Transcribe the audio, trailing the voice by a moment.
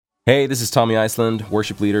Hey, this is Tommy Iceland,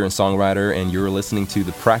 worship leader and songwriter, and you're listening to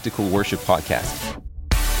the Practical Worship Podcast.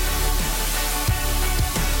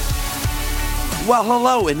 Well,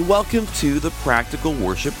 hello, and welcome to the Practical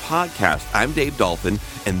Worship Podcast. I'm Dave Dolphin,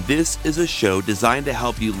 and this is a show designed to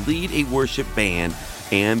help you lead a worship band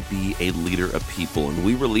and be a leader of people. And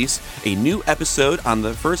we release a new episode on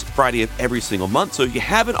the first Friday of every single month. So if you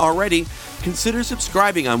haven't already, consider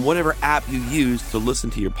subscribing on whatever app you use to listen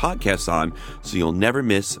to your podcasts on so you'll never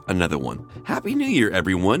miss another one. Happy New Year,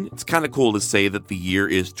 everyone. It's kind of cool to say that the year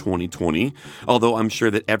is 2020, although I'm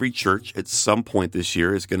sure that every church at some point this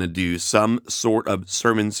year is going to do some sort of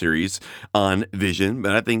sermon series on vision,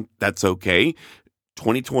 but I think that's okay.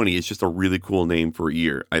 2020 is just a really cool name for a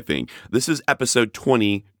year, I think. This is episode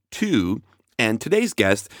 22, and today's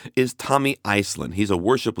guest is Tommy Iceland. He's a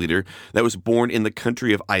worship leader that was born in the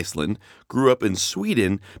country of Iceland, grew up in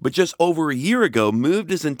Sweden, but just over a year ago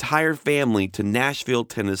moved his entire family to Nashville,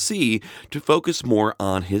 Tennessee to focus more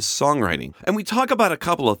on his songwriting. And we talk about a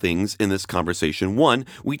couple of things in this conversation. One,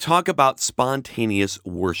 we talk about spontaneous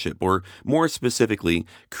worship, or more specifically,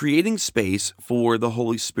 creating space for the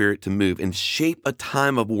Holy Spirit to move and shape a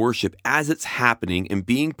time of worship as it's happening and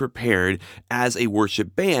being prepared as a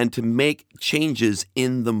worship band to make changes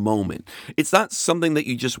in the moment. It's not something that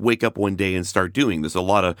you just wake up one day and start doing. There's a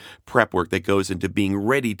lot of prep work that goes into being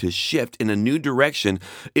ready to shift in a new direction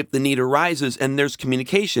if the need arises, and there's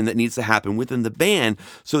communication that needs to happen within the band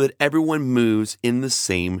so that everyone moves in the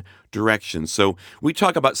same direction. So we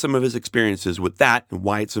talk about some of his experiences with that and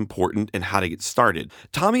why it's important and how to get started.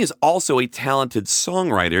 Tommy is also a talented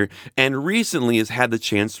songwriter and recently has had the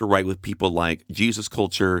chance to write with people like Jesus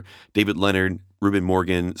Culture, David Leonard, Reuben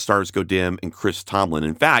Morgan, Stars Go Dim, and Chris Tomlin.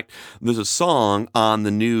 In fact, there's a song on the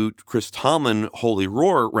new Chris Tomlin Holy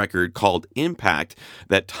Roar record called Impact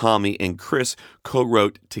that Tommy and Chris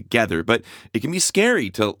co-wrote together. But it can be scary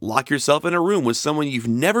to lock yourself in a room with someone you've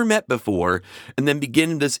never met before and then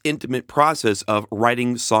begin this intimate process of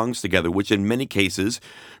writing songs together, which in many cases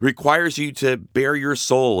requires you to bare your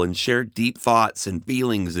soul and share deep thoughts and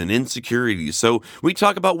feelings and insecurities. So we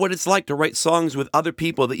talk about what it's like to write songs with other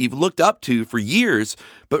people that you've looked up to for years,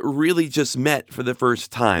 but really just met for the first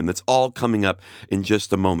time. That's all coming up in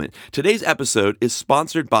just a moment. Today's episode is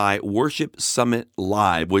sponsored by Worship Summit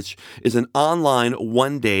Live, which is an online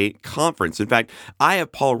one-day conference. In fact, I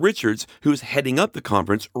have Paul Richards, who's heading up the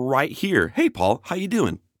conference right here. Hey, Paul, how you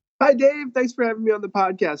doing? Hi, Dave. Thanks for having me on the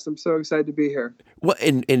podcast. I'm so excited to be here. Well,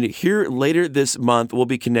 and here later this month, we'll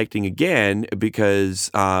be connecting again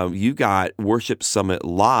because you got Worship Summit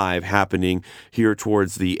Live happening here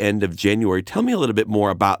towards the end of January. Tell me a little bit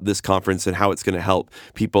more about this conference and how it's going to help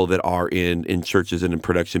people that are in churches and in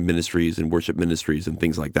production ministries and worship ministries and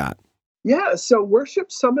things like that. Yeah, so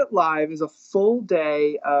Worship Summit Live is a full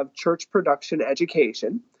day of church production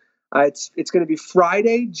education. It's going to be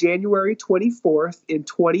Friday, January 24th in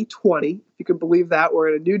 2020. If you can believe that, we're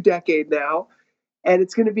in a new decade now. And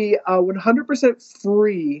it's going to be a 100%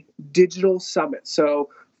 free digital summit. So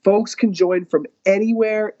folks can join from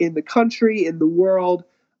anywhere in the country, in the world.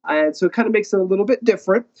 And so it kind of makes it a little bit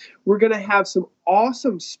different. We're going to have some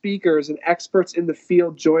awesome speakers and experts in the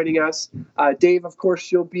field joining us. Dave, of course,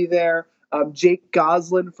 you'll be there. Jake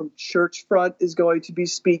Goslin from Churchfront is going to be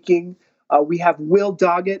speaking. We have Will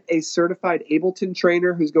Doggett, a certified Ableton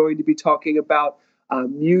trainer, who's going to be talking about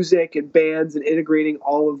music and bands and integrating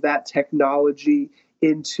all of that technology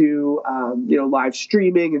into live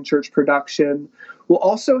streaming and church production. We'll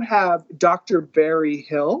also have Dr. Barry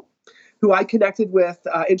Hill, who I connected with,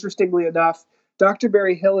 interestingly enough. Dr.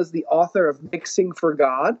 Barry Hill is the author of Mixing for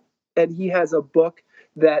God, and he has a book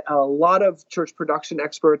that a lot of church production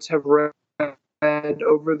experts have read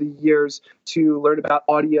over the years to learn about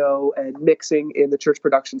audio and mixing in the church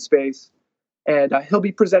production space. And he'll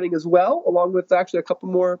be presenting as well, along with actually a couple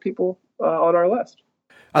more people on our list.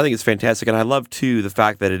 I think it's fantastic. And I love, too, the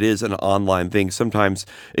fact that it is an online thing. Sometimes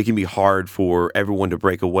it can be hard for everyone to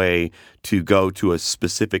break away to go to a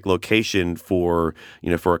specific location for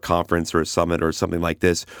a conference or a summit or something like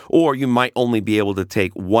this. Or you might only be able to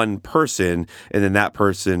take one person, and then that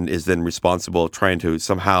person is then responsible trying to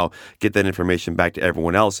somehow get that information back to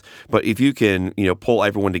everyone else. But if you can, pull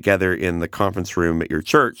everyone together in the conference room at your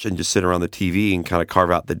church and just sit around the TV and kind of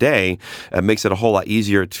carve out the day, it makes it a whole lot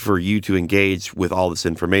easier for you to engage with all this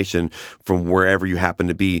information from wherever you happen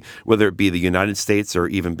to be, whether it be the United States or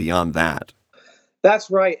even beyond that.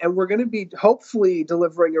 That's right. And we're going to be hopefully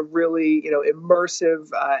delivering a really, immersive,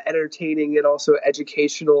 entertaining, and also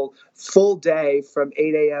educational full day from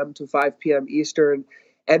 8 a.m. to 5 p.m. Eastern.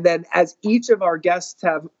 And then as each of our guests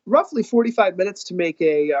have roughly 45 minutes to make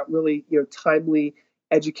a really, timely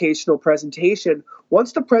educational presentation.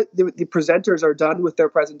 Once the presenters are done with their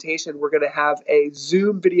presentation, we're going to have a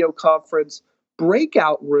Zoom video conference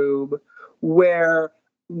breakout room where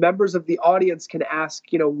members of the audience can ask,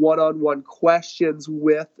 one-on-one questions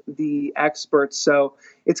with the experts. So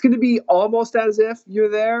it's going to be almost as if you're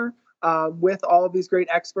there with all of these great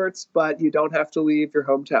experts, but you don't have to leave your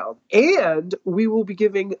hometown. And we will be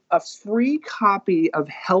giving a free copy of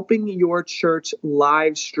Helping Your Church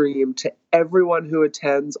live stream to everyone who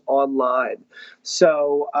attends online.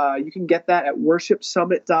 So you can get that at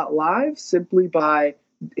worshipsummit.live simply by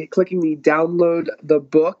clicking the download the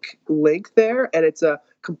book link there. And it's a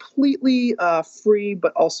completely free,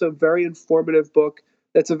 but also very informative book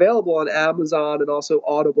that's available on Amazon and also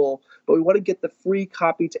Audible. But we want to get the free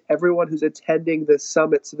copy to everyone who's attending this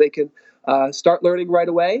summit so they can start learning right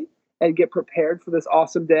away and get prepared for this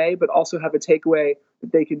awesome day, but also have a takeaway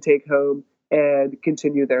that they can take home and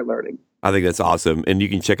continue their learning. I think that's awesome. And you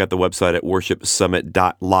can check out the website at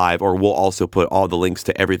worshipsummit.live, or we'll also put all the links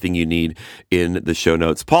to everything you need in the show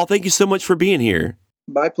notes. Paul, thank you so much for being here.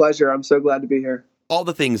 My pleasure. I'm so glad to be here. All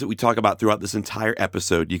the things that we talk about throughout this entire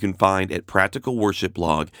episode, you can find at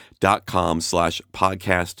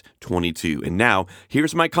practicalworshipblog.com/podcast22. And now,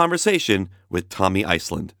 here's my conversation with Tommy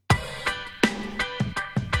Iceland.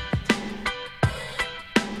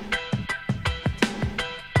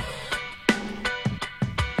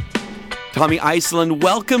 Tommy Iceland,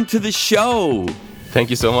 welcome to the show. Thank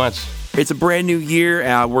you so much. It's a brand new year.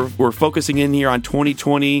 We're focusing in here on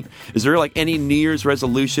 2020. Is there like any New Year's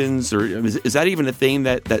resolutions, or is that even a thing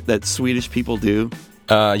that Swedish people do?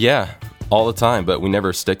 Yeah, all the time, but we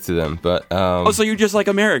never stick to them. But so you're just like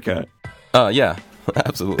America? Yeah,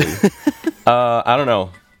 absolutely. I don't know.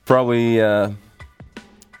 Probably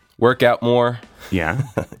work out more. Yeah.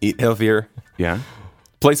 Eat healthier. Yeah.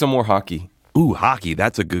 Play some more hockey. Ooh, hockey.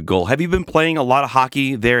 That's a good goal. Have you been playing a lot of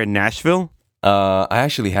hockey there in Nashville? I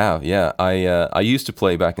actually have, yeah. I used to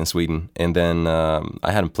play back in Sweden, and then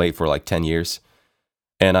I hadn't played for like 10 years,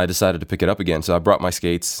 and I decided to pick it up again. So I brought my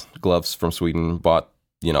skates, gloves from Sweden, bought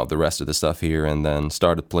the rest of the stuff here, and then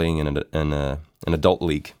started playing in an adult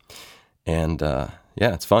league. And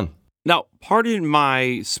yeah, it's fun. Now, pardon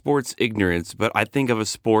my sports ignorance, but I think of a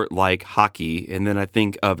sport like hockey, and then I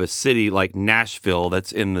think of a city like Nashville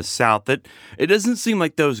that's in the South. That it doesn't seem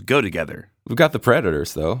like those go together. We've got the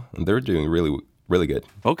Predators, though, and they're doing really, really good.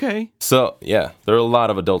 Okay. So, yeah, there are a lot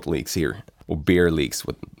of adult leagues here, or beer leagues,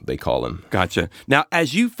 what they call them. Gotcha. Now,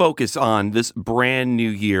 as you focus on this brand new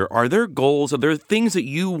year, are there goals, are there things that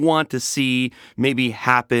you want to see maybe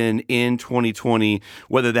happen in 2020,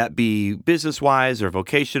 whether that be business-wise or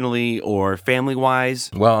vocationally or family-wise?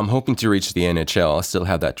 Well, I'm hoping to reach the NHL. I still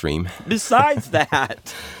have that dream. Besides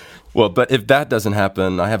that. Well, but if that doesn't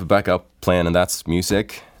happen, I have a backup plan, and that's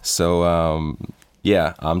music. So,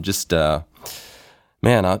 yeah, I'm just,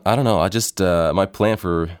 man, I don't know. I just, my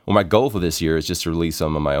goal for this year is just to release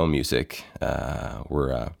some of my own music.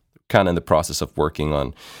 We're kind of in the process of working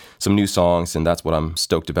on some new songs, and that's what I'm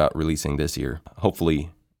stoked about releasing this year. Hopefully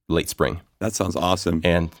late spring. That sounds awesome.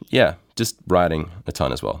 And yeah, just writing a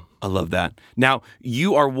ton as well. I love that. Now,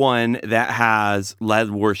 you are one that has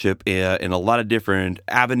led worship in a lot of different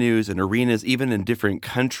avenues and arenas, even in different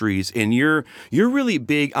countries. And you're really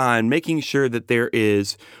big on making sure that there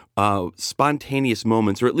is spontaneous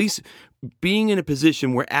moments, or at least being in a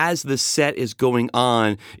position where as the set is going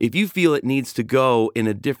on, if you feel it needs to go in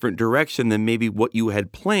a different direction than maybe what you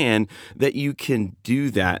had planned, that you can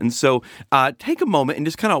do that. And so take a moment and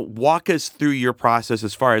just kind of walk us through your process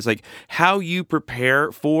as far as like how you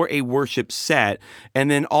prepare for a worship set,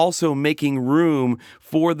 and then also making room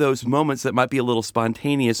for those moments that might be a little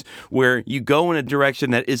spontaneous where you go in a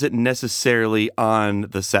direction that isn't necessarily on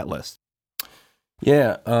the set list.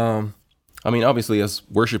 Yeah, I mean, obviously, as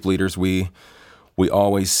worship leaders, we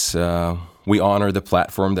always we honor the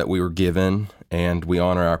platform that we were given, and we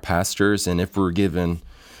honor our pastors. And if we're given,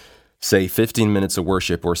 say, 15 minutes of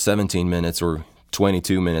worship, or 17 minutes, or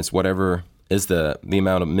 22 minutes, whatever is the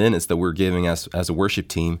amount of minutes that we're giving as a worship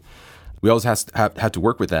team, we always have to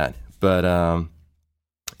work with that. But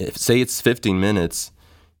if say it's 15 minutes,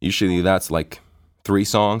 usually that's like 3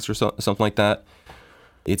 songs or something like that.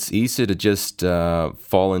 It's easy to just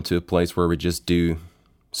fall into a place where we just do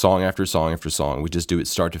song after song after song. We just do it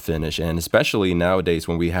start to finish. And especially nowadays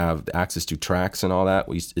when we have access to tracks and all that,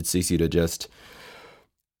 it's easy to just,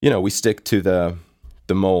 we stick to the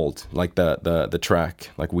mold, like the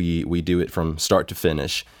track. Like we do it from start to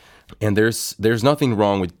finish. And there's nothing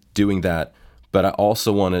wrong with doing that. But I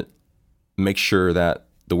also want to make sure that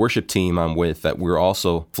the worship team I'm with, that we're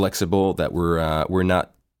also flexible, that we're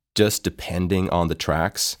not just depending on the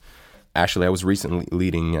tracks. Actually, I was recently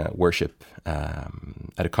leading worship at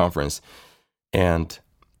a conference, and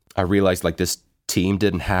I realized like this team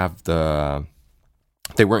didn't have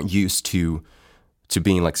they weren't used to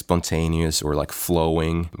being like spontaneous or like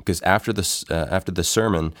flowing, because after the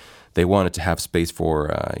sermon, they wanted to have space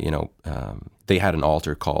for they had an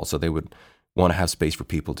altar call, so they would want to have space for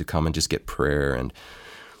people to come and just get prayer, and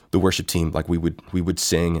the worship team, like we would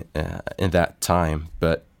sing in that time,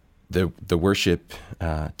 but the worship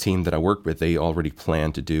team that I worked with, they already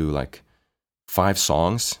planned to do like 5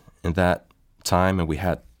 songs in that time, and we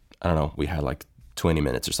had like 20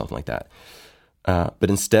 minutes or something like that. But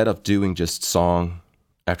instead of doing just song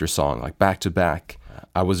after song, like back to back,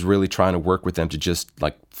 I was really trying to work with them to just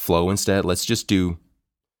like flow instead. Let's just do,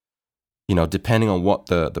 depending on what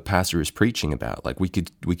the pastor is preaching about. Like we could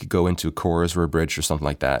go into a chorus or a bridge or something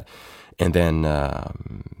like that, and then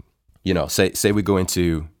say we go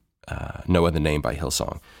into No Other Name by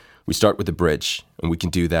Hillsong. We start with the bridge, and we can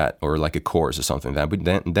do that, or like a chorus or something like that.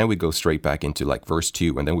 But then we go straight back into like verse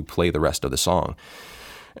 2, and then we play the rest of the song.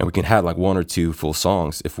 And we can have like 1 or 2 full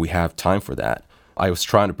songs if we have time for that. I was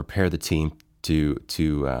trying to prepare the team to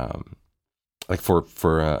like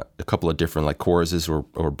for a couple of different like choruses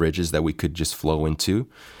or bridges that we could just flow into,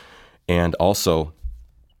 and also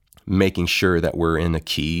making sure that we're in a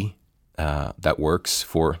key that works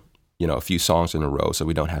for a few songs in a row, so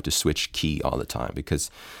we don't have to switch key all the time, because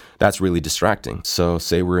that's really distracting. So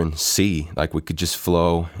say we're in C, like we could just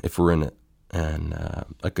flow if we're in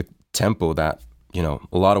like a tempo that, a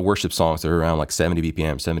lot of worship songs are around like 70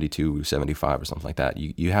 BPM, 72, 75 or something like that.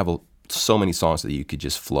 You have so many songs that you could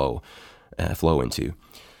just flow into.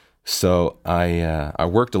 So I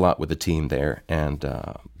worked a lot with the team there, and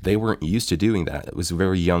they weren't used to doing that. It was a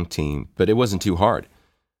very young team, but it wasn't too hard.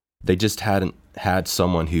 They just hadn't had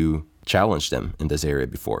someone who challenged them in this area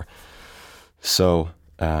before. So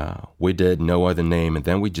we did No Other Name, and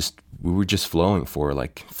then we were just flowing for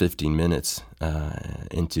like 15 minutes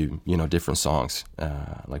into different songs,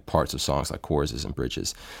 like parts of songs, like choruses and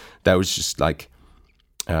bridges. That was just like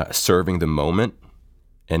serving the moment,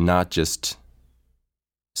 and not just.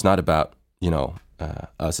 It's not about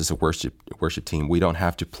us as a worship team. We don't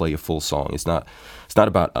have to play a full song. It's not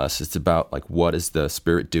about us. It's about like, what is the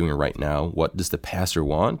Spirit doing right now? What does the pastor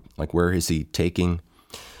want? Like, where is he taking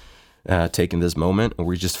this moment? And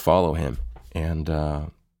we just follow him. And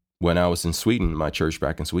when I was in Sweden, my church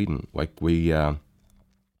back in Sweden, like we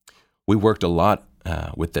worked a lot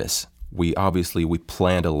with this. We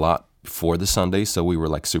planned a lot before the Sunday, so we were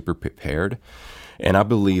like super prepared. And I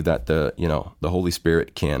believe that the Holy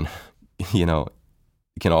Spirit can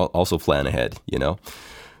also plan ahead,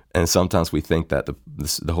 And sometimes we think that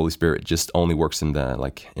the Holy Spirit just only works in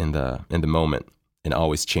the moment and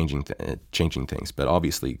always changing things. But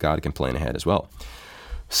obviously, God can plan ahead as well.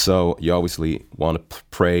 So you obviously want to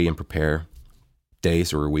pray and prepare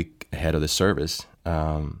days or a week ahead of the service.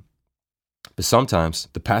 But sometimes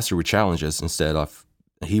the pastor would challenge us instead of.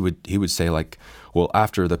 He would say like, well,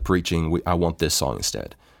 after the preaching, I want this song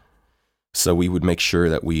instead. So we would make sure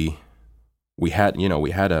that we had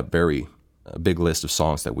a very big list of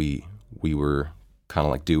songs that we were kind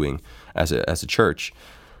of like doing as a church.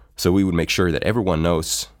 So we would make sure that everyone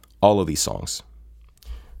knows all of these songs.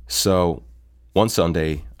 So one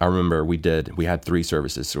Sunday, I remember we had 3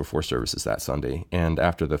 services or 4 services that Sunday, and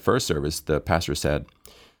after the first service, the pastor said,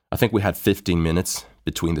 I think we had 15 minutes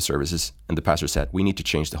between the services, and the pastor said, we need to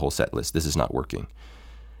change the whole set list. This is not working.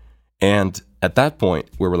 And at that point,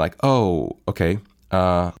 we were like, oh, okay.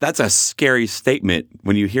 That's a scary statement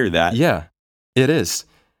when you hear that. Yeah, it is.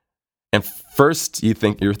 And first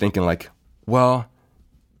you're thinking like, well,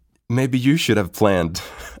 maybe you should have planned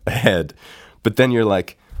ahead. But then you're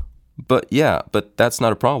like, but that's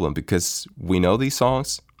not a problem, because we know these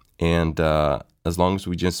songs, and as long as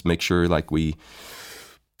we just make sure like we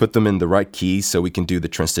put them in the right key so we can do the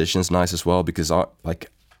transitions nice as well, because I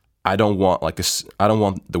don't want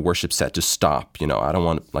the worship set to stop, I don't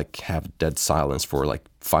want to like have dead silence for like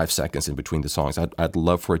 5 seconds in between the songs. I'd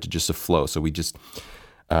love for it to just flow, so we just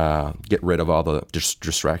get rid of all the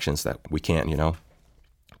distractions that we can,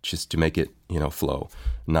 just to make it, flow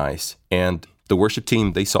nice. And the worship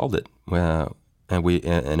team, they solved it, and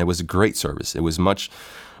it was a great service. It was much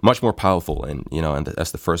more powerful, and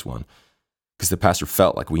that's the first one. Because the pastor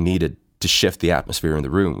felt like we needed to shift the atmosphere in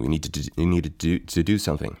the room. We needed to do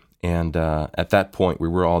something. And at that point, we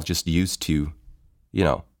were all just used to,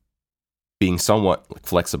 being somewhat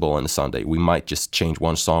flexible on a Sunday. We might just change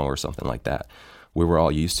one song or something like that. We were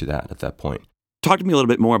all used to that at that point. Talk to me a little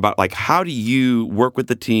bit more about like, how do you work with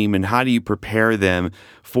the team and how do you prepare them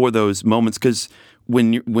for those moments? Because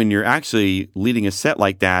when you're actually leading a set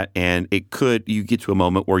like that, and you get to a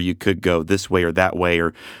moment where you could go this way or that way,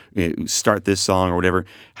 or start this song or whatever.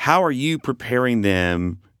 How are you preparing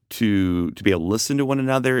them to be able to listen to one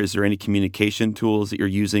another? Is there any communication tools that you're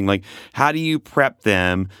using? Like, how do you prep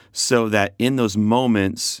them so that in those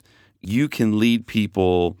moments you can lead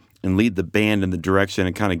people and lead the band in the direction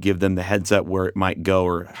and kind of give them the heads up where it might go,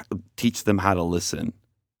 or teach them how to listen?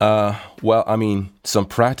 Well, I mean, some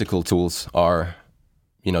practical tools are,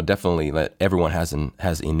 definitely that everyone has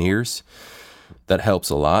in-ears. That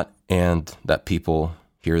helps a lot, and that people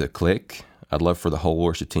hear the click. I'd love for the whole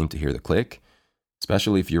worship team to hear the click,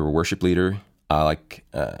 especially if you're a worship leader.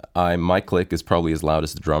 My click is probably as loud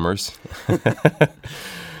as the drummers,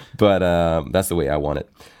 but that's the way I want it.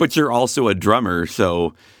 But you're also a drummer,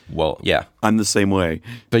 so... Well, yeah. I'm the same way.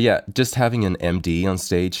 But yeah, just having an MD on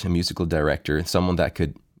stage, a musical director, someone that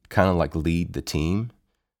could kind of like lead the team,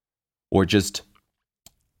 or just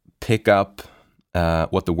pick up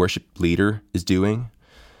what the worship leader is doing.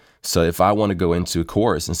 So if I want to go into a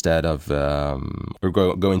chorus instead of, or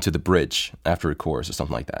go into the bridge after a chorus or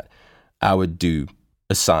something like that, I would do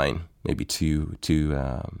a sign maybe to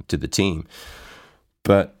the team.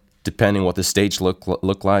 But depending what the stage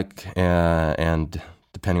look like, and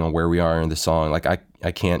depending on where we are in the song, like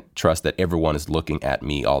I can't trust that everyone is looking at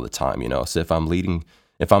me all the time, So if I'm leading,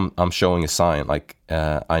 if I'm showing a sign, like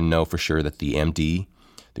I know for sure that the MD,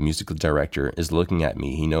 the musical director, is looking at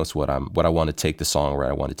me. He knows what I want to take the song, where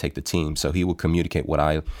I want to take the team. So he will communicate what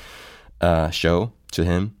I show to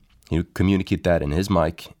him. He will communicate that in his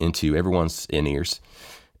mic into everyone's in-ears,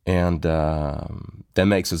 and that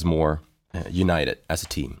makes us more united as a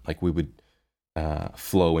team. Like we would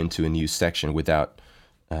flow into a new section without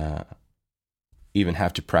even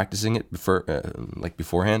have to practicing it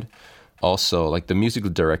beforehand. Also, like the musical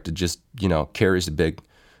director just carries a big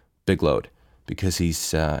load, because he's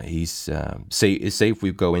say if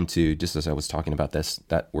we go into, just as I was talking about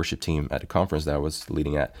that worship team at a conference that I was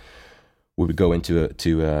leading at, we would go into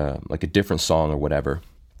like a different song or whatever.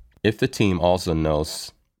 If the team also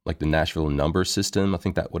knows like the Nashville number system, I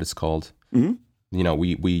think that's what it's called.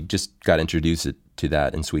 Mm-hmm. We just got introduced to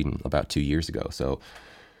that in Sweden about 2 years ago, so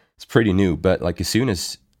it's pretty new. But like as soon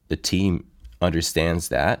as the team understands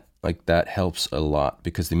that, like that helps a lot,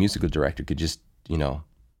 because the musical director could just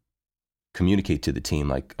communicate to the team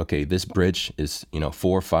like, okay, this bridge is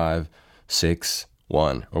 4, 5, 6,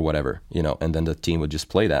 1 or whatever, and then the team would just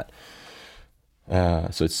play that.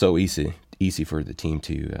 So it's so easy for the team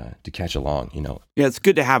to catch along, Yeah, it's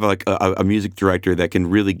good to have like a music director that can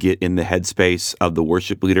really get in the headspace of the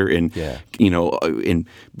worship leader, and and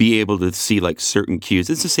be able to see like certain cues.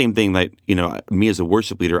 It's the same thing like me as a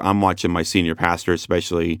worship leader, I'm watching my senior pastor,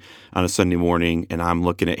 especially on a Sunday morning, and I'm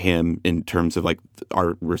looking at him in terms of like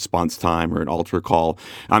our response time or an altar call.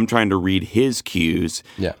 I'm trying to read his cues,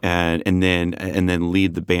 and then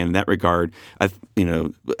lead the band in that regard.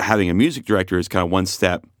 Having a music director is kind of one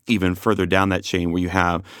step even further down that chain, where you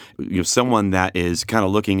have someone that is kind of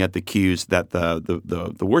looking at the cues that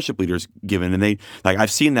the worship leader's given, and they like,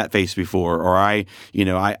 I've seen that face before, or I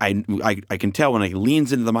can tell when he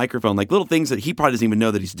leans into the microphone, like little things that he probably doesn't even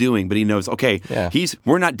know that he's doing, but he knows, okay,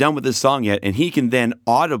 we're not done with this song yet, and he can then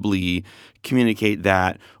audibly communicate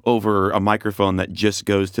that over a microphone that just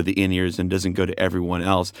goes to the in-ears and doesn't go to everyone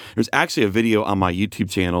else. There's actually a video on my YouTube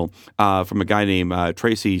channel from a guy named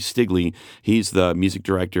Tracy Stigley. He's the music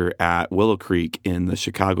director at Willow Creek in the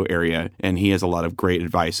Chicago area, and he has a lot of great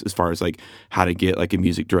advice as far as like how to get like a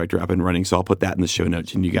music director up and running. So I'll put that in the show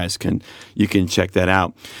notes, and you guys can check that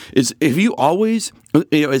out. Have you always,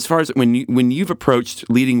 as far as when you've approached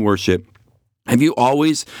leading worship, have you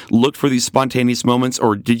always looked for these spontaneous moments,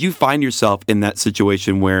 or did you find yourself in that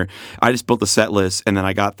situation where I just built a set list and then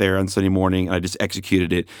I got there on Sunday morning and I just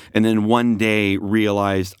executed it, and then one day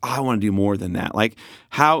realized, I want to do more than that? Like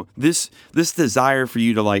how this desire for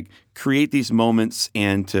you to like create these moments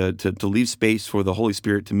and to leave space for the Holy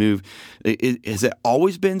Spirit to move, has it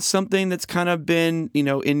always been something that's kind of been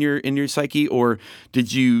in your psyche, or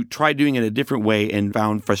did you try doing it a different way and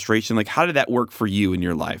found frustration? Like how did that work for you in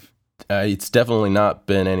your life? It's definitely not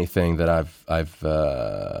been anything that I've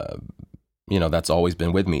that's always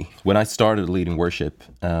been with me. When I started leading worship,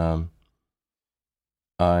 I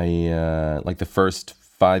like the first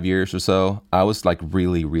 5 years or so, I was like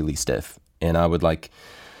really, really stiff, and I would like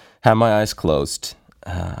have my eyes closed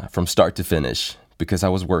from start to finish, because I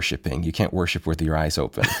was worshiping. You can't worship with your eyes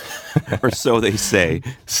open, or so they say.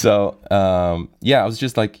 So I was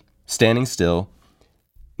just like standing still,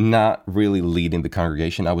 not really leading the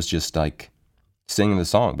congregation. I was just like singing the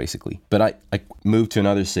song basically. But I moved to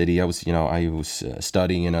another city. I was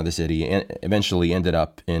studying in another city, and eventually ended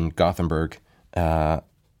up in Gothenburg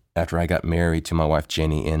after I got married to my wife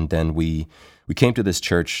Jenny. And then we came to this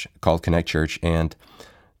church called Connect Church, and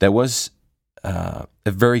there was a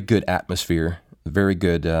very good atmosphere, a very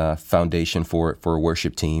good foundation for a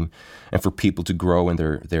worship team, and for people to grow in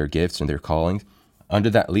their gifts and their calling. Under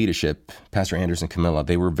that leadership, Pastor Anders and Camilla,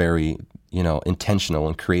 they were very intentional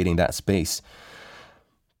in creating that space.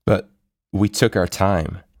 But we took our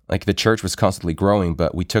time. Like, the church was constantly growing,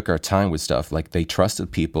 but we took our time with stuff. Like, they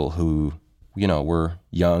trusted people who, were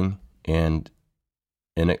young and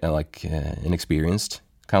inexperienced,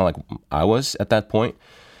 kind of like I was at that point.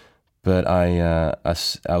 But I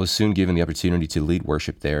was soon given the opportunity to lead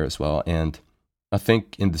worship there as well. And I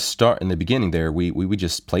think in the beginning there, we would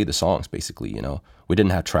just play the songs basically. We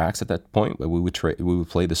didn't have tracks at that point, but we would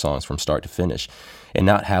play the songs from start to finish, and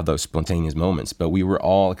not have those spontaneous moments. But we were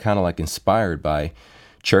all kind of like inspired by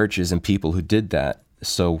churches and people who did that.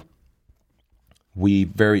 So we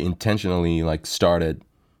very intentionally started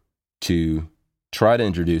to try to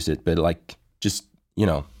introduce it, but just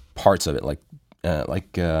parts of it,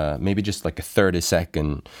 maybe just a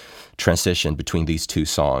 30-second transition between these two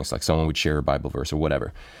songs. Like, someone would share a Bible verse or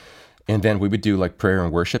whatever, and then we would do prayer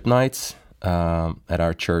and worship nights at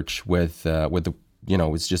our church with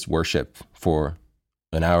it's just worship for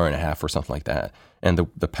an hour and a half or something like that. And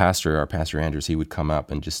the pastor, our Pastor Anders, he would come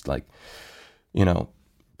up and just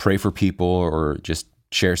pray for people or just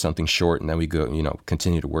share something short, and then we go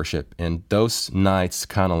continue to worship. And those nights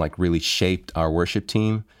kind of really shaped our worship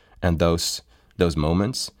team and those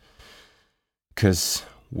moments, because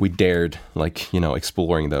we dared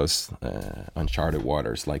exploring those uncharted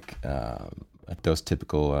waters, at those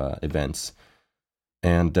typical events.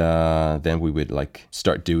 And then we would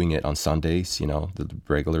start doing it on Sundays, the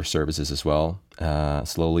regular services as well.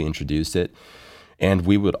 Slowly introduced it, and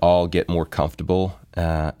we would all get more comfortable.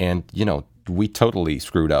 And we totally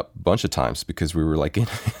screwed up a bunch of times because we were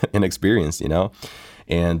inexperienced,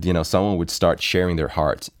 And someone would start sharing their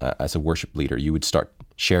heart as a worship leader. You would start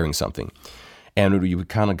sharing something, and you would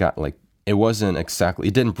kind of got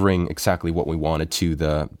it didn't bring exactly what we wanted to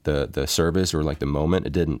the service or the moment.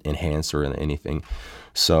 It didn't enhance or anything.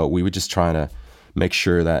 So we would just try to make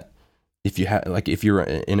sure that if you're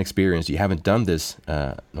inexperienced, you haven't done this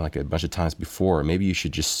a bunch of times before, maybe you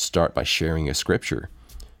should just start by sharing a scripture.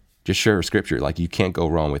 Just share a scripture. You can't go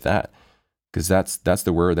wrong with that, because that's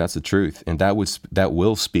the word, that's the truth, and that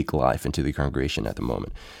will speak life into the congregation at the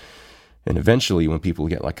moment. And eventually, when people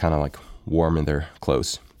get warm in their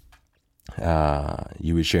clothes,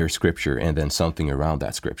 you would share scripture, and then something around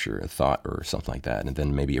that scripture, a thought or something like that, and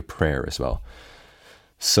then maybe a prayer as well.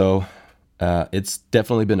 So it's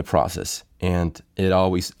definitely been a process, and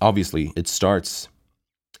obviously it starts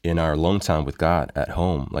in our alone time with God at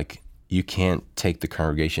home. You can't take the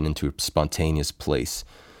congregation into a spontaneous place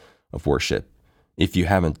of worship if you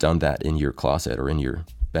haven't done that in your closet or in your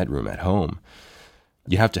bedroom at home.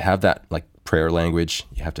 You have to have that prayer language.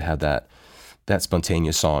 You have to have that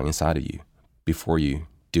spontaneous song inside of you before you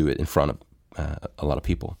do it in front of a lot of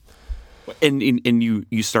people. And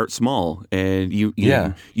you start small, and you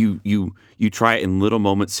try it in little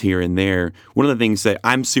moments here and there. One of the things that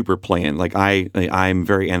I'm super planned, I'm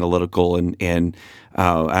very analytical, and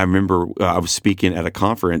I remember I was speaking at a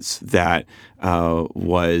conference that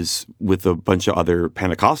was with a bunch of other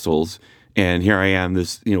Pentecostals. And here I am,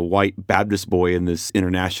 this white Baptist boy in this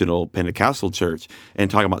international Pentecostal church, and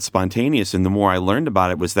talking about spontaneous. And the more I learned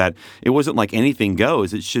about it was that it wasn't like anything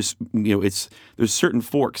goes. It's just there's certain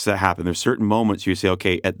forks that happen. There's certain moments you say,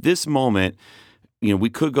 okay, at this moment, we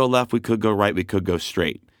could go left, we could go right, we could go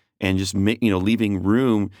straight, and just leaving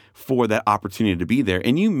room for that opportunity to be there.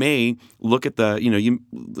 And you may look at you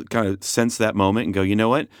kind of sense that moment and go, you know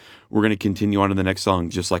what, we're going to continue on to the next song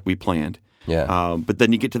just like we planned. Yeah. But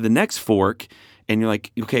then you get to the next fork, and you're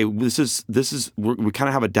like, okay, this is we kind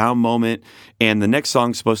of have a down moment, and the next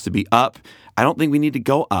song's supposed to be up. I don't think we need to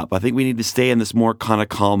go up. I think we need to stay in this more kind of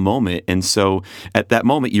calm moment. And so at that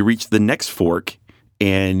moment, you reach the next fork,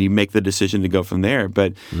 and you make the decision to go from there.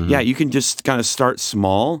 But yeah, you can just kind of start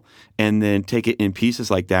small and then take it in pieces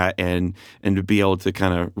like that, and to be able to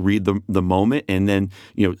kind of read the moment, and then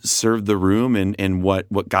serve the room and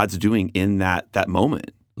what God's doing in that moment.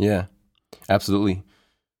 Yeah. Absolutely.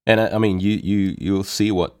 And I mean, you'll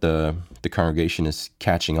see what the congregation is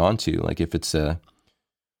catching on to. If it's a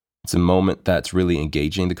moment that's really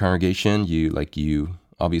engaging the congregation, you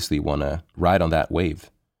obviously want to ride on that wave,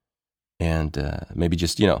 and maybe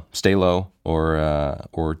just stay low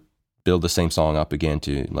or build the same song up again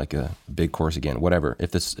to like a big chorus again, whatever,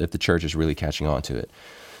 if the church is really catching on to it.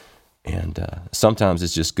 And sometimes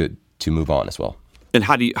it's just good to move on as well. And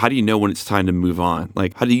how do you know when it's time to move on?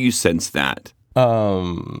 Like, how do you sense that?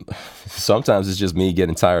 Sometimes it's just me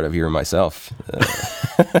getting tired of hearing myself.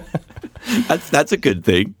 That's a good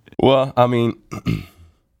thing. Well, I mean,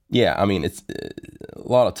 yeah, I mean, it's a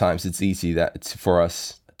lot of times it's easy for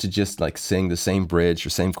us to just like sing the same bridge or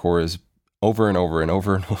same chorus over and over and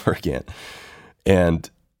over and over again. And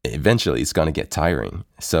eventually it's going to get tiring.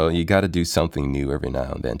 So you got to do something new every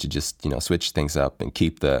now and then to just, switch things up and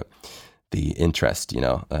keep the interest,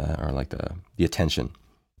 or like the attention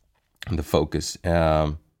and the focus.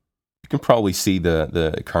 You can probably see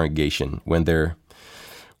the congregation when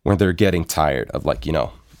they're getting tired of like,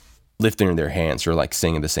 lifting their hands or like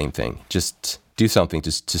singing the same thing. Just do something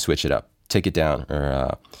to switch it up, take it down,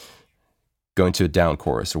 or go into a down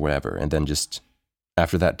chorus or whatever. And then just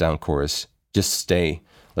after that down chorus, just stay,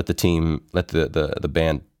 let the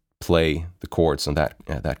band play the chords on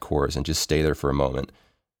that chorus and just stay there for a moment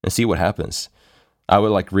and see what happens. I would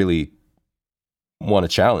like really want to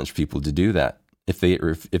challenge people to do that. If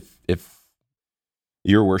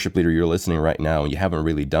you're a worship leader, you're listening right now, and you haven't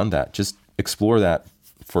really done that, just explore that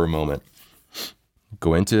for a moment.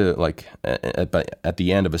 Go into like at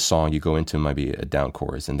the end of a song, you go into maybe a down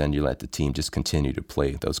chorus, and then you let the team just continue to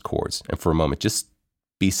play those chords. And for a moment, just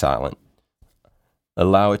be silent.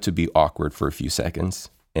 Allow it to be awkward for a few seconds,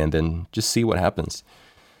 and then just see what happens.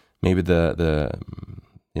 Maybe the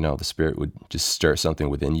Spirit would just stir something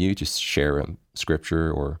within you. Just share a scripture,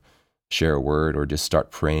 or share a word, or just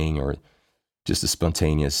start praying, or just a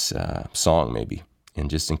spontaneous song maybe, and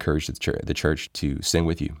just encourage the church to sing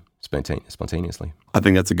with you spontaneously. I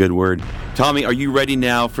think that's a good word. Tommy, are you ready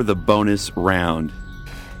now for the bonus round?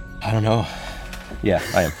 I don't know. Yeah,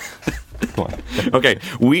 I am. Come on. Okay,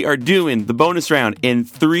 we are doing the bonus round in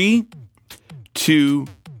 3, 2,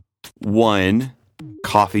 1.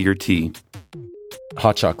 Coffee or tea?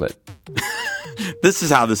 Hot chocolate. This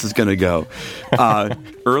is how this is going to go.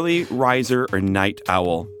 Early riser or night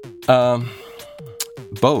owl?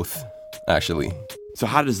 Both, actually. So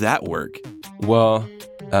how does that work? Well,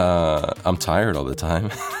 I'm tired all the time.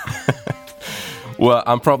 Well,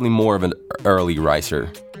 I'm probably more of an early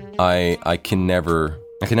riser. I can never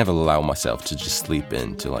allow myself to just sleep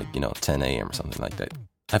into like 10 a.m. or something like that.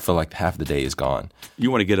 I feel like half the day is gone. You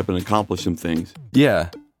want to get up and accomplish some things. Yeah,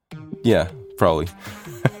 probably.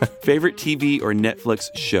 Favorite TV or Netflix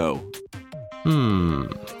show?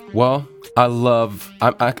 Well,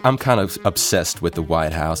 I'm kind of obsessed with the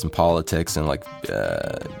White House and politics and like,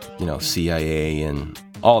 CIA and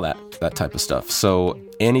all that type of stuff. So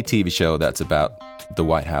any TV show that's about the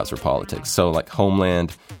White House or politics. So like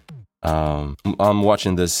Homeland. I'm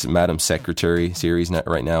watching this Madam Secretary series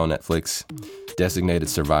right now on Netflix. Designated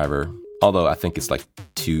Survivor. Although I think it's like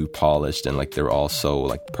too polished and like they're all so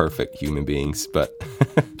like perfect human beings. But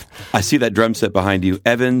I see that drum set behind you.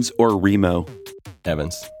 Evans or Remo?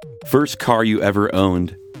 Evans. First car you ever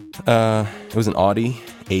owned? It was an Audi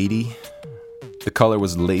 80. The color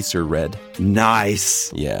was laser red.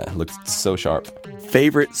 Nice. Yeah, it looked so sharp.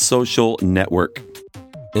 Favorite social network?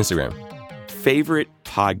 Instagram. Favorite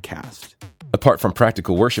podcast? Apart from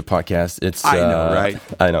Practical Worship Podcast, it's... I know, right?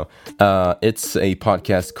 I know. It's a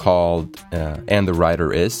podcast called And the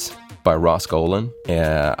Writer Is by Ross Golan.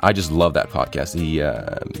 I just love that podcast.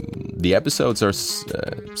 The episodes are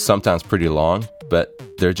sometimes pretty long, but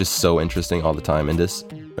they're just so interesting all the time. And this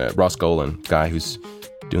Ross Golan guy who's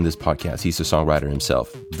doing this podcast, he's a songwriter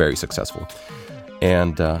himself, very successful.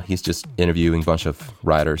 And he's just interviewing a bunch of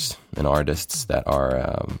writers and artists that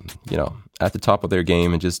are, at the top of their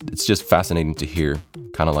game. And it's just fascinating to hear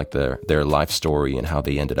kind of like their life story and how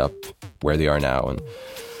they ended up where they are now. And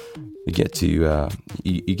you get to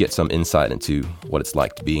you get some insight into what it's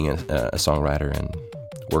like to being a songwriter and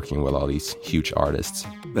working with all these huge artists.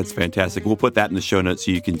 That's fantastic. We'll put that in the show notes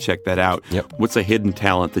so you can check that out. Yep. What's a hidden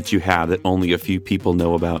talent that you have that only a few people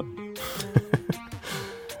know about?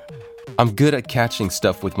 I'm good at catching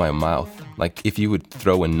stuff with my mouth. Like if you would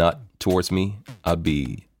throw a nut towards me, I'd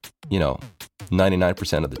be,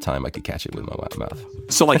 99% of the time I could catch it with my mouth.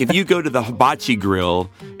 So like if you go to the hibachi grill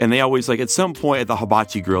and they always like at some point at the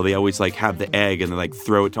hibachi grill, they always like have the egg and they like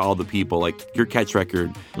throw it to all the people. Like your catch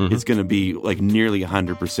record is going to be like nearly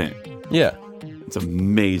 100%. Yeah. It's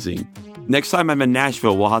amazing. Next time I'm in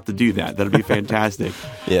Nashville, we'll have to do that. That'll be fantastic.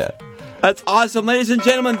 Yeah. That's awesome. Ladies and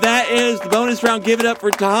gentlemen, that is the bonus round. Give it up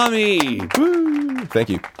for Tommy. Woo! Thank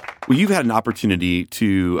you. Well, you've had an opportunity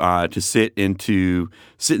to sit in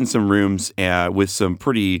some rooms with some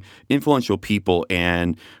pretty influential people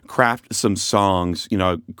and craft some songs. You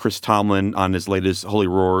know, Chris Tomlin on his latest Holy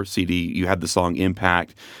Roar CD, you had the song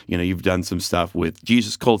 "Impact." You know, you've done some stuff with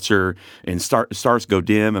Jesus Culture and Stars Go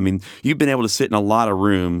Dim. I mean, you've been able to sit in a lot of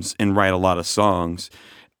rooms and write a lot of songs.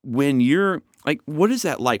 When you're like, what is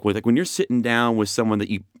that like? When you're sitting down with someone that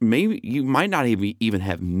you might not even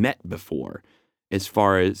have met before, as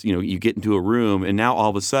far as, you know, you get into a room and now all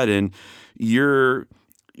of a sudden you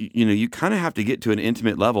kind of have to get to an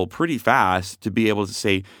intimate level pretty fast to be able to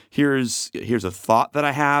say, here's a thought that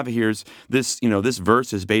I have. Here's this, you know, this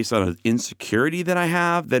verse is based on an insecurity that I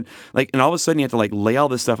have, that like, and all of a sudden you have to like lay all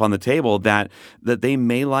this stuff on the table that they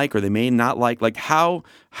may like or they may not like. Like how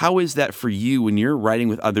is that for you when you're writing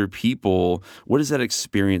with other people? What is that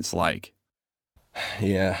experience like?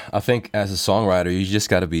 Yeah, I think as a songwriter, you just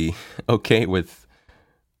got to be okay with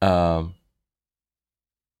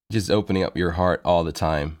just opening up your heart all the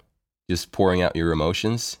time, just pouring out your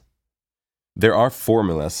emotions. There are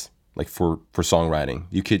formulas like for songwriting.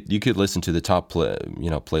 You could listen to the top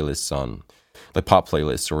playlists on like pop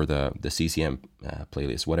playlists or the CCM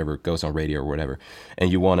playlist, whatever goes on radio or whatever,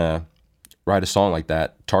 and you want to write a song like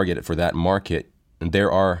that, target it for that market, and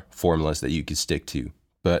there are formulas that you could stick to.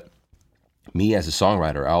 But me as a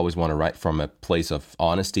songwriter, I always want to write from a place of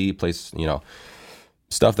honesty,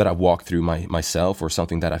 stuff that I've walked through myself, or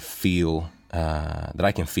something that I feel, that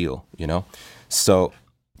I can feel, you know? So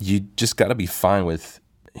you just got to be fine with,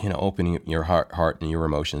 you know, opening your heart and your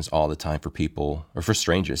emotions all the time for people or for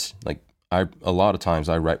strangers. Like a lot of times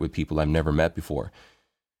I write with people I've never met before.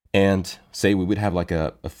 And say we would have like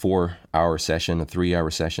a 4-hour session, a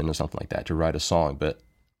 3-hour session or something like that to write a song. But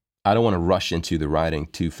I don't want to rush into the writing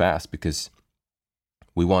too fast, because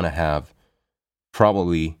we want to have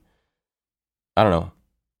probably, I don't know,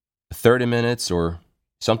 30 minutes, or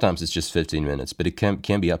sometimes it's just 15 minutes, but it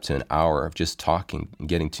can be up to an hour of just talking and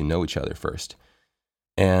getting to know each other first.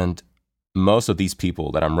 And most of these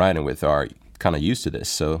people that I'm writing with are kind of used to this,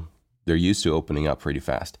 so they're used to opening up pretty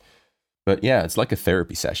fast. But yeah, it's like a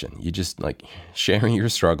therapy session. You just like sharing your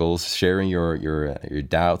struggles, sharing your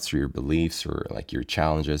doubts or your beliefs, or like your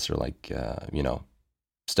challenges, or like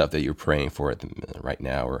stuff that you're praying for right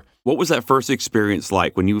now. Or what was that first experience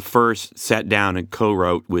like when you first sat down and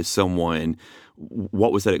co-wrote with someone?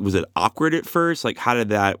 What was that? Was it awkward at first? Like, what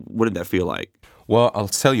did that feel like? Well, I'll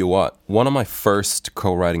tell you what. One of my first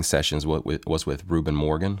co-writing sessions was with Ruben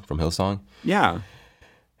Morgan from Hillsong. Yeah.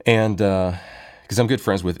 And because I'm good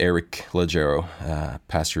friends with Eric Legero,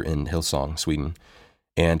 pastor in Hillsong, Sweden.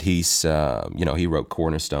 And he's, he wrote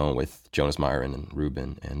Cornerstone with Jonas Myron and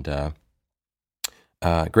Ruben. And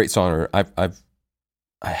great songwriter.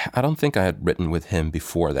 I don't think I had written with him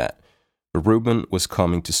before that. But Ruben was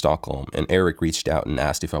coming to Stockholm, and Eric reached out and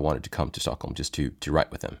asked if I wanted to come to Stockholm just to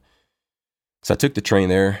write with him. So I took the train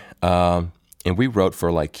there, and we wrote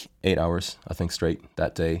for like 8 hours, I think, straight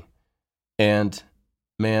that day. And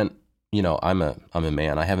man, you know, I'm a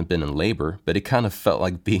man. I haven't been in labor, but it kind of felt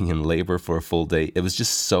like being in labor for a full day. It was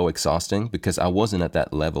just so exhausting because I wasn't at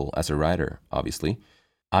that level as a writer, obviously.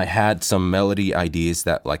 I had some melody ideas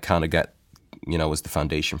that like kind of got, was the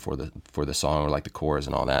foundation for the song, or like the chorus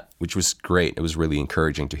and all that, which was great. It was really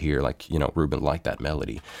encouraging to hear, like, Ruben liked that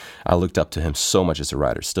melody. I looked up to him so much as a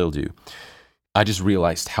writer, still do. I just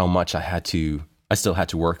realized how much I still had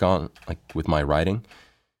to work on, like, with my writing.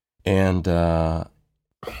 And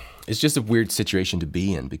it's just a weird situation to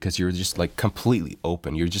be in, because you're just like completely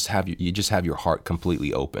open. You just have your heart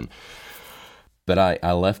completely open. But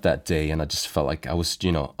I left that day and I just felt like I was,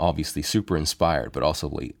 obviously super inspired, but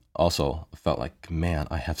also felt like, man,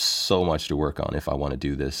 I have so much to work on if I want to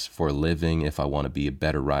do this for a living, if I want to be a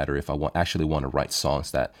better writer, if I actually want to write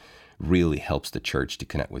songs that really helps the church to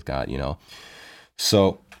connect with God,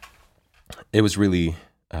 So it was really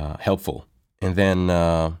helpful. And then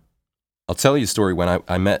I'll tell you a story when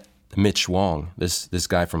I met Mitch Wong, this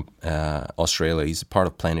guy from Australia. He's a part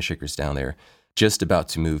of Planetshakers down there, just about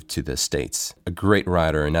to move to the States. A great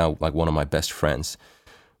writer, and now like one of my best friends.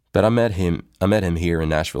 But I met him here in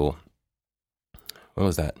Nashville. When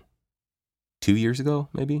was that? 2 years ago,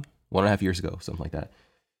 maybe 1.5 years ago, something like that.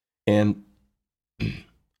 And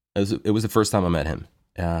it was the first time I met him.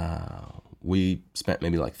 We spent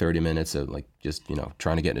maybe like 30 minutes of like just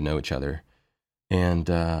trying to get to know each other, and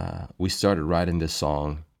we started writing this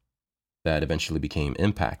song that eventually became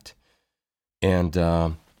Impact. And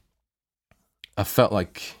I felt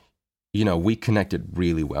like we connected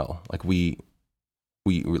really well. Like we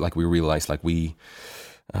realized like we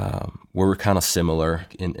were kind of similar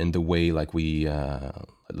in the way like we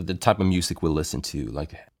the type of music we listen to.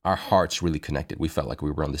 Like our hearts really connected. We felt like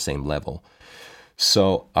we were on the same level.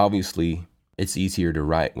 So obviously, it's easier to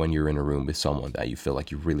write when you're in a room with someone that you feel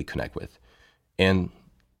like you really connect with. And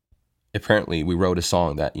apparently, we wrote a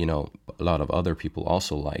song that, a lot of other people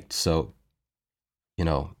also liked. So,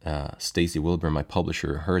 Stacy Wilburn, my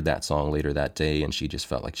publisher, heard that song later that day, and she just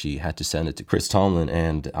felt like she had to send it to Chris Tomlin.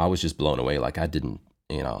 And I was just blown away. Like, I didn't,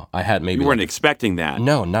 I had maybe... You weren't expecting that.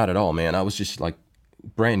 No, not at all, man. I was just like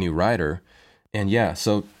brand new writer. And yeah,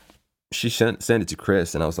 so she sent it to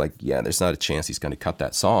Chris, and I was like, yeah, there's not a chance he's going to cut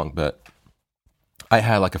that song. But I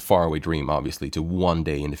had like a faraway dream, obviously, to one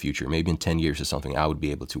day in the future, maybe in 10 years or something, I would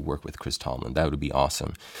be able to work with Chris Tomlin. That would be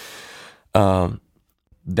awesome.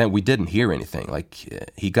 Then we didn't hear anything.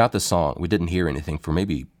 Like, he got the song. We didn't hear anything for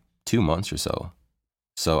maybe 2 months or so.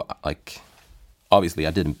 So, like, obviously,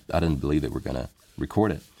 I didn't believe that we're going to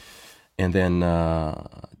record it. And then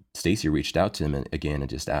Stacy reached out to him again and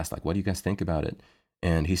just asked, like, what do you guys think about it?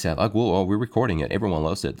 And he said, like, well, we're recording it. Everyone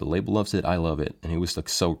loves it. The label loves it. I love it. And he was like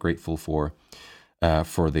so grateful for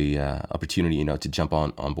the opportunity, to jump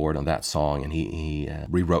on board on that song. And he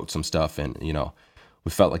rewrote some stuff, and,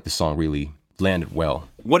 we felt like the song really landed well.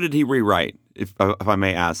 What did he rewrite, if I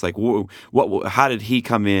may ask? Like, how did he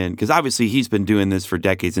come in? Because obviously he's been doing this for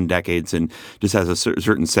decades and decades and just has a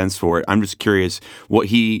certain sense for it. I'm just curious what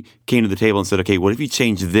he came to the table and said, okay, what if you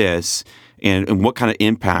change this? And what kind of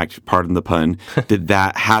impact, pardon the pun, did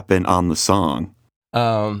that happen on the song?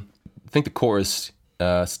 I think the chorus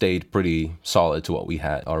stayed pretty solid to what we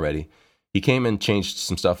had already. He came and changed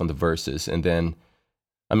some stuff on the verses, and then,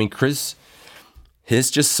 Chris, he's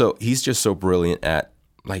just so brilliant at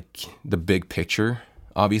like the big picture.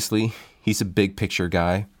 Obviously, he's a big picture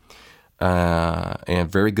guy,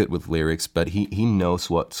 and very good with lyrics. But he knows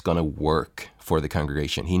what's gonna work for the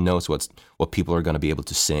congregation. He knows what people are gonna be able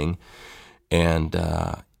to sing, and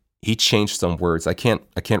he changed some words. I can't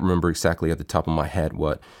remember exactly at the top of my head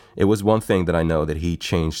what. It was one thing that I know that he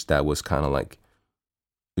changed that was kind of like,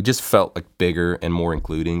 it just felt like bigger and more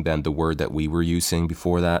including than the word that we were using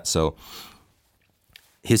before that. So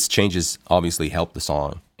his changes obviously helped the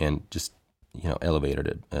song and just, elevated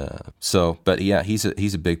it. But yeah, he's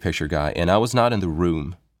a big picture guy. And I was not in the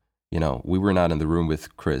room, we were not in the room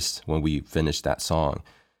with Chris when we finished that song.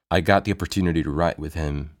 I got the opportunity to write with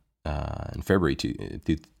him in February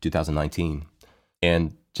 2019.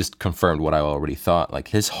 And just confirmed what I already thought. Like,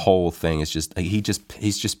 his whole thing is just he's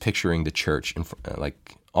just picturing the church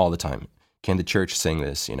like all the time. Can the church sing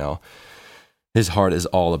this? His heart is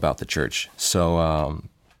all about the church. So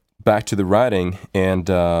back to the writing, and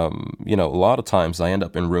a lot of times I end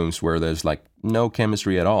up in rooms where there's like no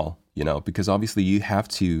chemistry at all. Because obviously you have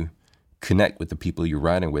to connect with the people you're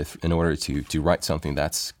writing with in order to write something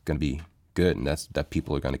that's going to be good and that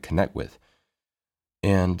people are going to connect with.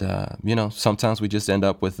 And, sometimes we just end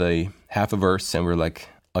up with a half a verse and we're like,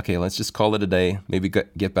 okay, let's just call it a day. Maybe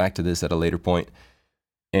get back to this at a later point.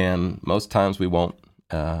 And most times we won't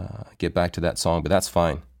get back to that song, but that's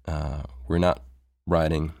fine. We're not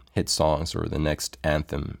writing hit songs or the next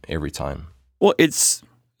anthem every time. Well,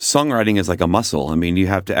 songwriting is like a muscle. You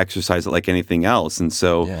have to exercise it like anything else. And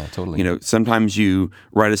so, yeah, totally. Sometimes you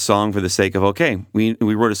write a song for the sake of, okay, we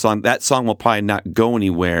wrote a song. That song will probably not go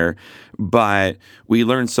anywhere, but we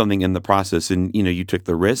learned something in the process. And, you took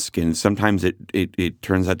the risk, and sometimes it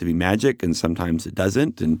turns out to be magic, and sometimes it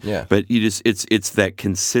doesn't. And yeah. But it's that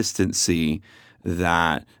consistency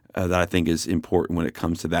that I think is important when it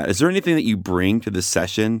comes to that. Is there anything that you bring to the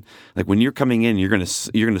session? Like, when you're coming in, you're gonna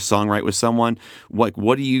songwrite with someone. What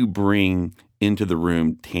do you bring into the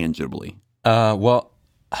room tangibly? Well,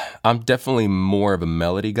 I'm definitely more of a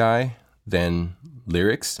melody guy than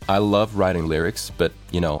lyrics. I love writing lyrics, but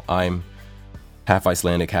I'm half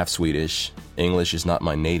Icelandic, half Swedish. English is not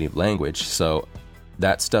my native language, so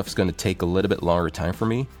that stuff's going to take a little bit longer time for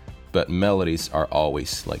me. But melodies are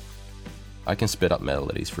always like, I can spit up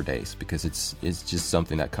melodies for days because it's just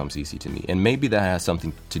something that comes easy to me. And maybe that has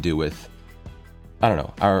something to do with, I don't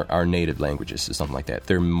know, our native languages or something like that.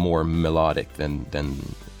 They're more melodic than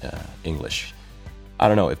English. I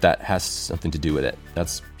don't know if that has something to do with it.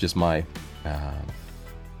 That's just my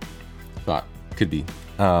thought. Could be.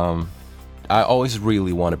 I always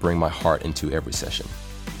really want to bring my heart into every session.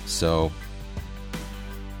 So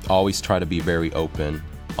always try to be very open,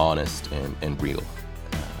 honest, and real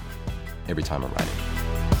every time I'm writing.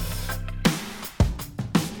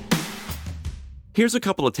 Here's a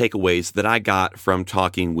couple of takeaways that I got from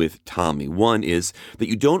talking with Tommy. One is that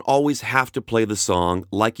you don't always have to play the song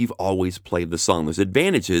like you've always played the song. There's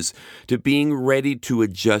advantages to being ready to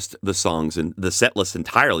adjust the songs and the set list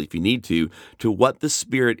entirely, if you need to what the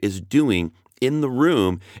Spirit is doing in the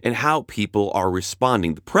room and how people are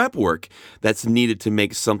responding. The prep work that's needed to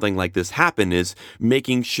make something like this happen is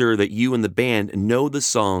making sure that you and the band know the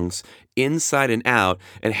songs inside and out,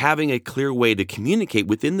 and having a clear way to communicate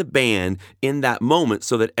within the band in that moment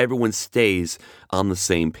so that everyone stays on the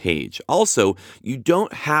same page. Also, you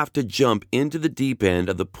don't have to jump into the deep end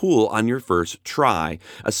of the pool on your first try.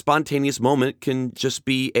 A spontaneous moment can just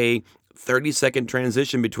be a 30-second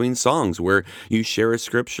transition between songs where you share a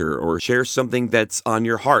scripture or share something that's on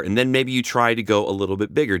your heart. And then maybe you try to go a little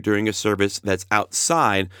bit bigger during a service that's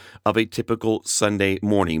outside of a typical Sunday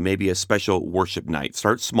morning, maybe a special worship night.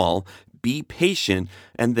 Start small, be patient,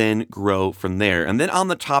 and then grow from there. And then on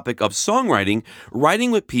the topic of songwriting,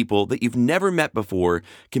 writing with people that you've never met before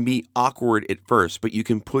can be awkward at first, but you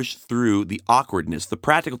can push through the awkwardness. The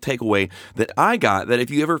practical takeaway that I got, that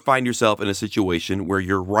if you ever find yourself in a situation where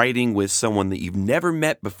you're writing with someone that you've never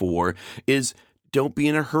met before, is don't be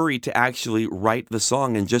in a hurry to actually write the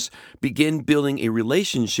song and just begin building a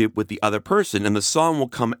relationship with the other person, and the song will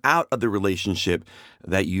come out of the relationship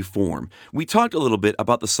that you form. We talked a little bit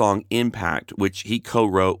about the song Impact, which he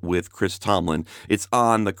co-wrote with Chris Tomlin. It's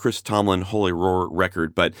on the Chris Tomlin Holy Roar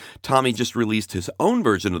record, but Tommy just released his own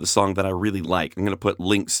version of the song that I really like. I'm going to put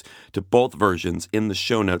links to both versions in the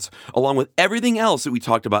show notes, along with everything else that we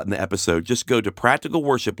talked about in the episode. Just go to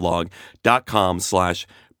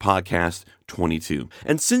practicalworshipblog.com/podcast 22.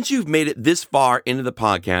 And since you've made it this far into the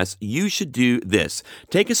podcast, you should do this.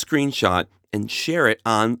 Take a screenshot and share it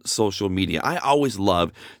on social media. I always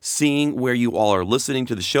love seeing where you all are listening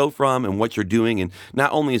to the show from and what you're doing. And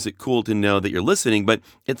not only is it cool to know that you're listening, but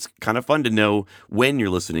it's kind of fun to know when you're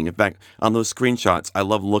listening. In fact, on those screenshots, I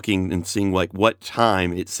love looking and seeing like what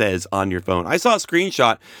time it says on your phone. I saw a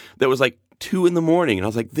screenshot that was like 2 a.m. and I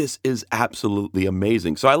was like, this is absolutely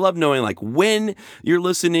amazing. So I love knowing like when you're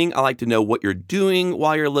listening. I like to know what you're doing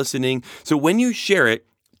while you're listening. So when you share it,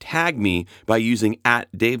 tag me by using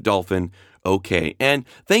 @DaveDolphin. Okay. And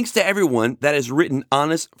thanks to everyone that has written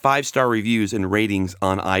honest 5-star reviews and ratings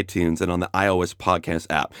on iTunes and on the iOS podcast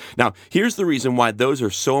app. Now, here's the reason why those are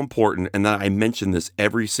so important, and that I mention this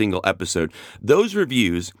every single episode. Those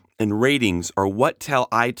reviews and ratings are what tell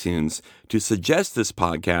iTunes to suggest this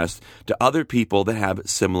podcast to other people that have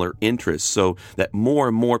similar interests, so that more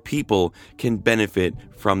and more people can benefit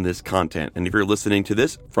from this content. And if you're listening to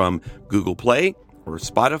this from Google Play or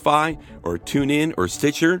Spotify or TuneIn or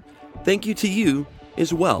Stitcher, thank you to you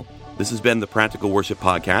as well. This has been the Practical Worship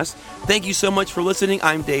Podcast. Thank you so much for listening.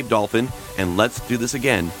 I'm Dave Dolphin, and let's do this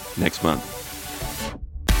again next month.